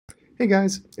Hey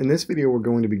guys, in this video we're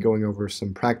going to be going over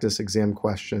some practice exam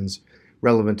questions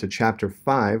relevant to Chapter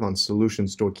 5 on Solution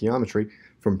Stoichiometry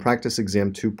from Practice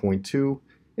Exam 2.2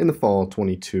 in the Fall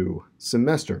 22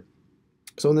 semester.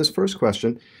 So in this first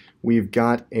question, we've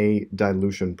got a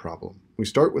dilution problem. We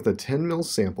start with a 10 ml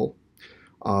sample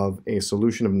of a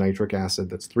solution of nitric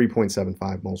acid that's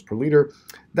 3.75 moles per liter.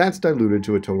 That's diluted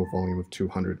to a total volume of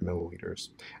 200 milliliters.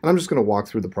 And I'm just going to walk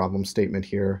through the problem statement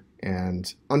here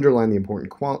and underline the important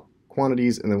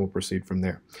quantities, and then we'll proceed from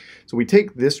there. So we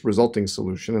take this resulting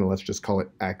solution, and let's just call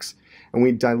it X, and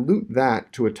we dilute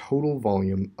that to a total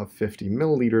volume of 50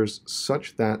 milliliters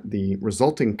such that the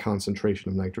resulting concentration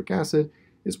of nitric acid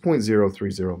is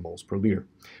 0.030 moles per liter.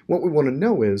 What we want to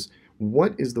know is,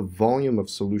 what is the volume of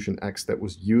solution X that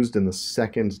was used in the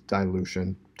second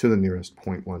dilution to the nearest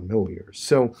 0.1 milliliters?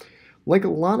 So, like a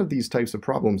lot of these types of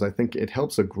problems, I think it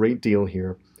helps a great deal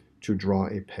here to draw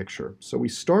a picture. So we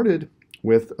started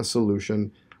with a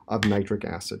solution of nitric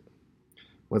acid.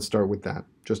 Let's start with that.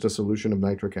 Just a solution of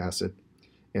nitric acid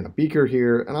in a beaker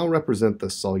here, and I'll represent the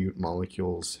solute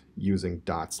molecules using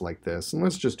dots like this. And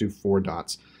let's just do 4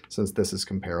 dots since this is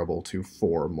comparable to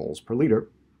 4 moles per liter.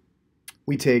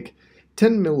 We take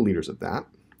 10 milliliters of that.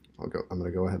 I'm going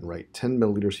to go ahead and write 10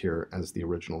 milliliters here as the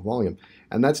original volume,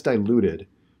 and that's diluted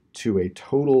to a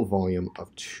total volume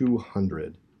of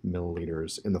 200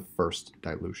 milliliters in the first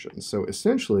dilution. So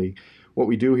essentially what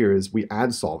we do here is we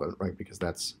add solvent, right, because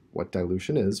that's what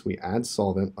dilution is. We add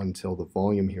solvent until the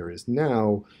volume here is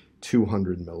now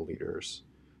 200 milliliters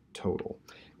total.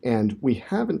 And we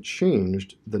haven't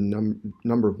changed the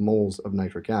number of moles of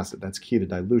nitric acid. That's key to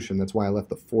dilution. That's why I left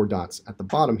the 4 dots at the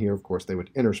bottom here. Of course, they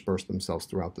would intersperse themselves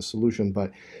throughout the solution,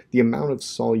 but the amount of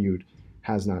solute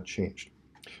has not changed.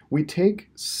 We take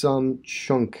some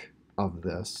chunk of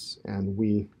this, and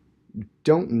we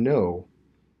don't know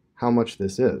how much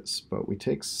this is, but we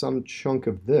take some chunk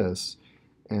of this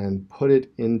and put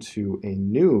it into a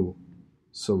new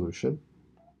solution,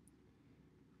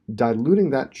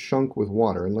 diluting that chunk with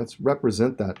water. And let's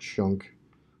represent that chunk.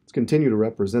 Let's continue to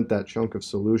represent that chunk of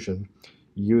solution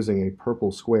using a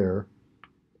purple square,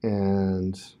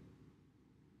 and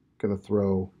going to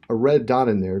throw a red dot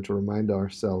in there to remind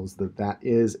ourselves that that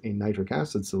is a nitric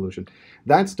acid solution.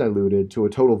 That's diluted to a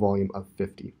total volume of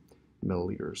 50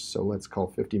 milliliters. So let's call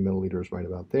 50 milliliters right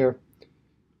about there.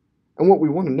 And what we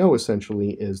want to know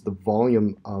essentially is the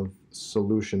volume of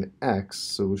solution X.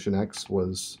 Solution X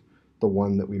was the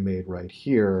one that we made right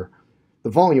here. The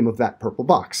volume of that purple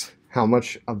box. How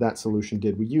much of that solution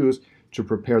did we use to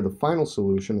prepare the final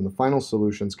solution? And the final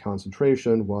solution's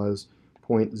concentration was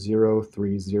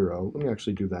 0.030. Let me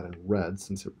actually do that in red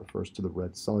since it refers to the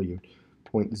red solute.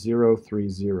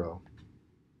 0.030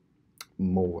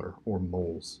 molar or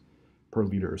moles per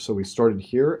liter. So we started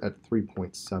here at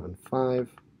 3.75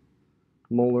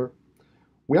 molar.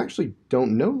 We actually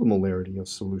don't know the molarity of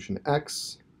solution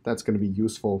X. That's going to be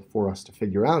useful for us to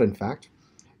figure out, in fact.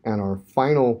 And our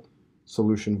final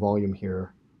solution volume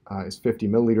here is 50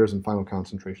 milliliters, and final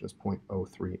concentration is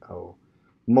 0.030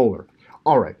 molar.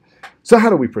 All right, so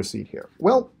how do we proceed here?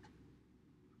 Well,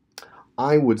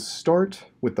 I would start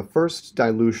with the first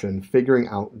dilution, figuring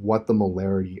out what the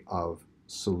molarity of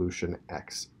solution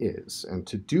X is. And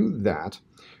to do that,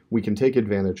 we can take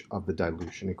advantage of the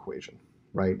dilution equation,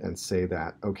 right? And say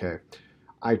that, okay,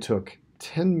 I took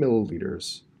 10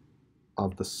 milliliters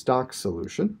of the stock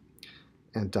solution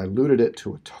and diluted it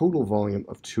to a total volume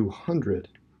of 200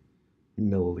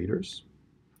 milliliters.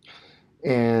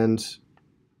 And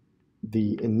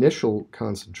the initial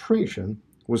concentration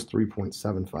was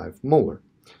 3.75 molar.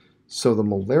 So the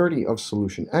molarity of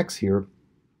solution X here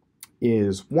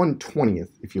is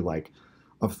 1/20th, if you like,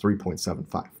 of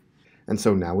 3.75. And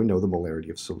so now we know the molarity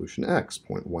of solution X,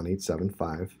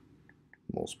 0.1875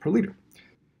 moles per liter.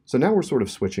 So now we're sort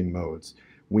of switching modes.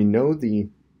 We know the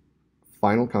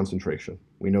final concentration,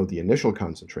 we know the initial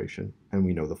concentration, and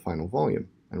we know the final volume.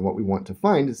 And what we want to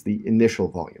find is the initial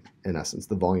volume, in essence,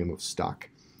 the volume of stock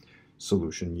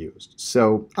solution used.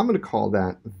 So I'm going to call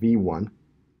that V1.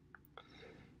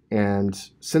 And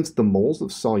since the moles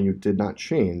of solute did not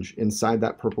change inside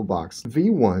that purple box,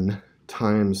 V1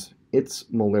 times its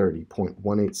molarity,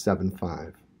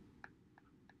 0.1875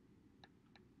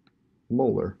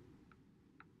 molar,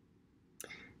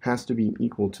 has to be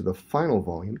equal to the final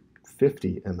volume,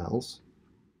 50 mLs,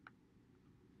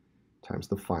 times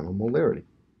the final molarity,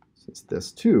 since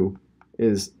this too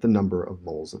is the number of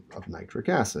moles of nitric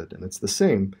acid, and it's the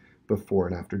same before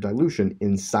and after dilution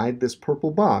inside this purple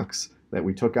box that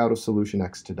we took out of solution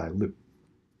X to dilute.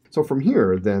 So from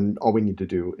here, then, all we need to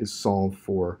do is solve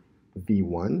for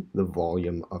V1, the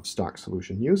volume of stock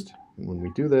solution used. And when we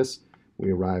do this,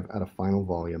 we arrive at a final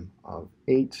volume of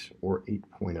 8 or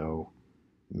 8.0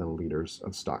 milliliters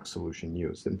of stock solution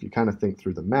used. And if you kind of think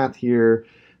through the math here,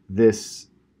 this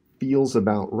feels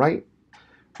about right?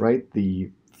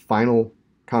 The final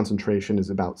concentration is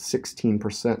about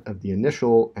 16% of the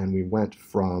initial, and we went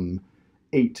from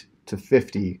 8 to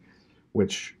 50,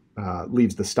 which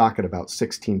leaves the stock at about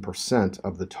 16%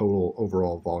 of the total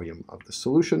overall volume of the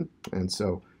solution. And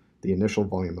so the initial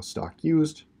volume of stock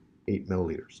used, 8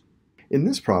 milliliters. In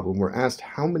this problem, we're asked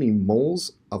how many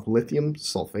moles of lithium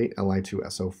sulfate,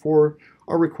 Li2SO4,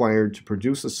 are required to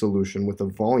produce a solution with a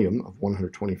volume of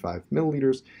 125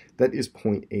 milliliters that is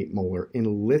 0.8 molar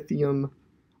in lithium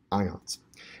ions.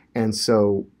 And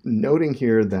so noting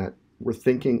here that we're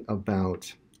thinking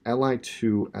about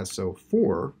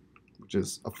Li2SO4, which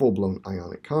is a full-blown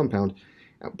ionic compound,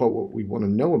 but what we want to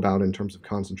know about in terms of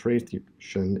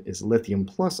concentration is lithium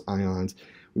plus ions.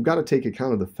 We've got to take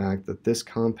account of the fact that this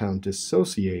compound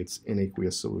dissociates in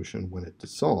aqueous solution when it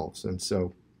dissolves. And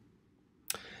so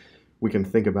we can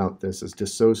think about this as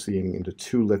dissociating into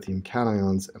 2 lithium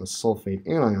cations and a sulfate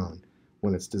anion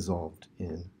when it's dissolved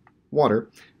in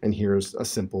water. And here's a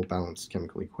simple balanced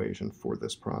chemical equation for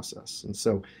this process. And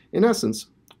so in essence,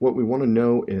 what we want to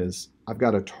know is I've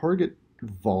got a target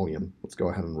volume. Let's go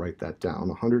ahead and write that down,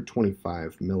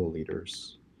 125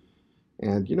 milliliters.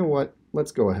 And you know what?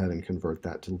 Let's go ahead and convert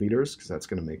that to liters because that's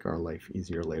going to make our life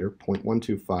easier later.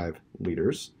 0.125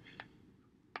 liters.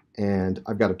 And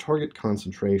I've got a target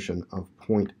concentration of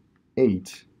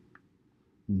 0.8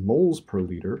 moles per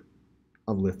liter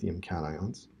of lithium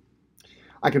cations.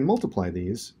 I can multiply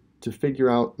these to figure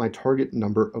out my target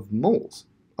number of moles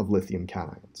of lithium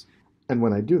cations. And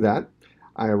when I do that,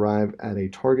 I arrive at a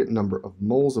target number of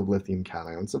moles of lithium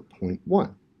cations of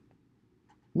 0.1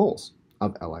 moles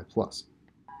of Li+.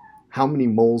 How many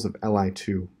moles of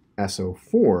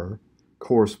Li2SO4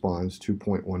 corresponds to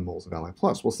 0.1 moles of Li+?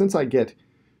 Well, since I get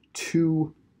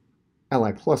 2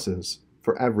 Li pluses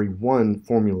for every 1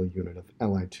 formula unit of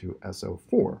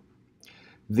Li2SO4,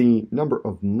 the number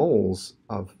of moles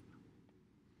of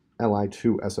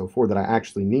Li2SO4 that I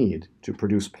actually need to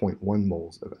produce 0.1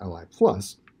 moles of Li+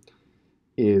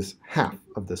 is half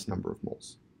of this number of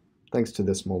moles, thanks to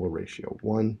this molar ratio,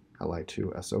 1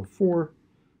 Li2SO4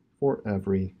 for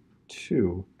every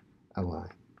 2 Li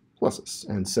pluses.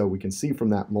 And so we can see from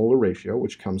that molar ratio,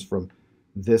 which comes from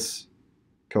this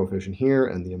coefficient here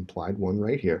and the implied one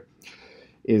right here,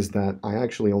 is that I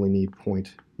actually only need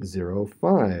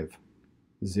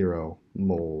 0.050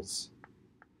 moles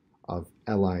of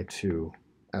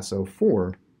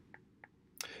Li2SO4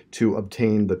 to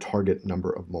obtain the target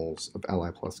number of moles of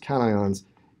Li+ cations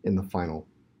in the final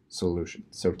solution.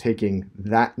 So taking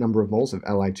that number of moles of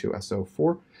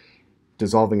Li2SO4,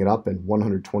 dissolving it up in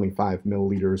 125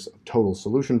 milliliters of total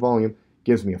solution volume,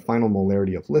 gives me a final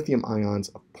molarity of lithium ions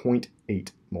of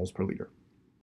 0.8 moles per liter.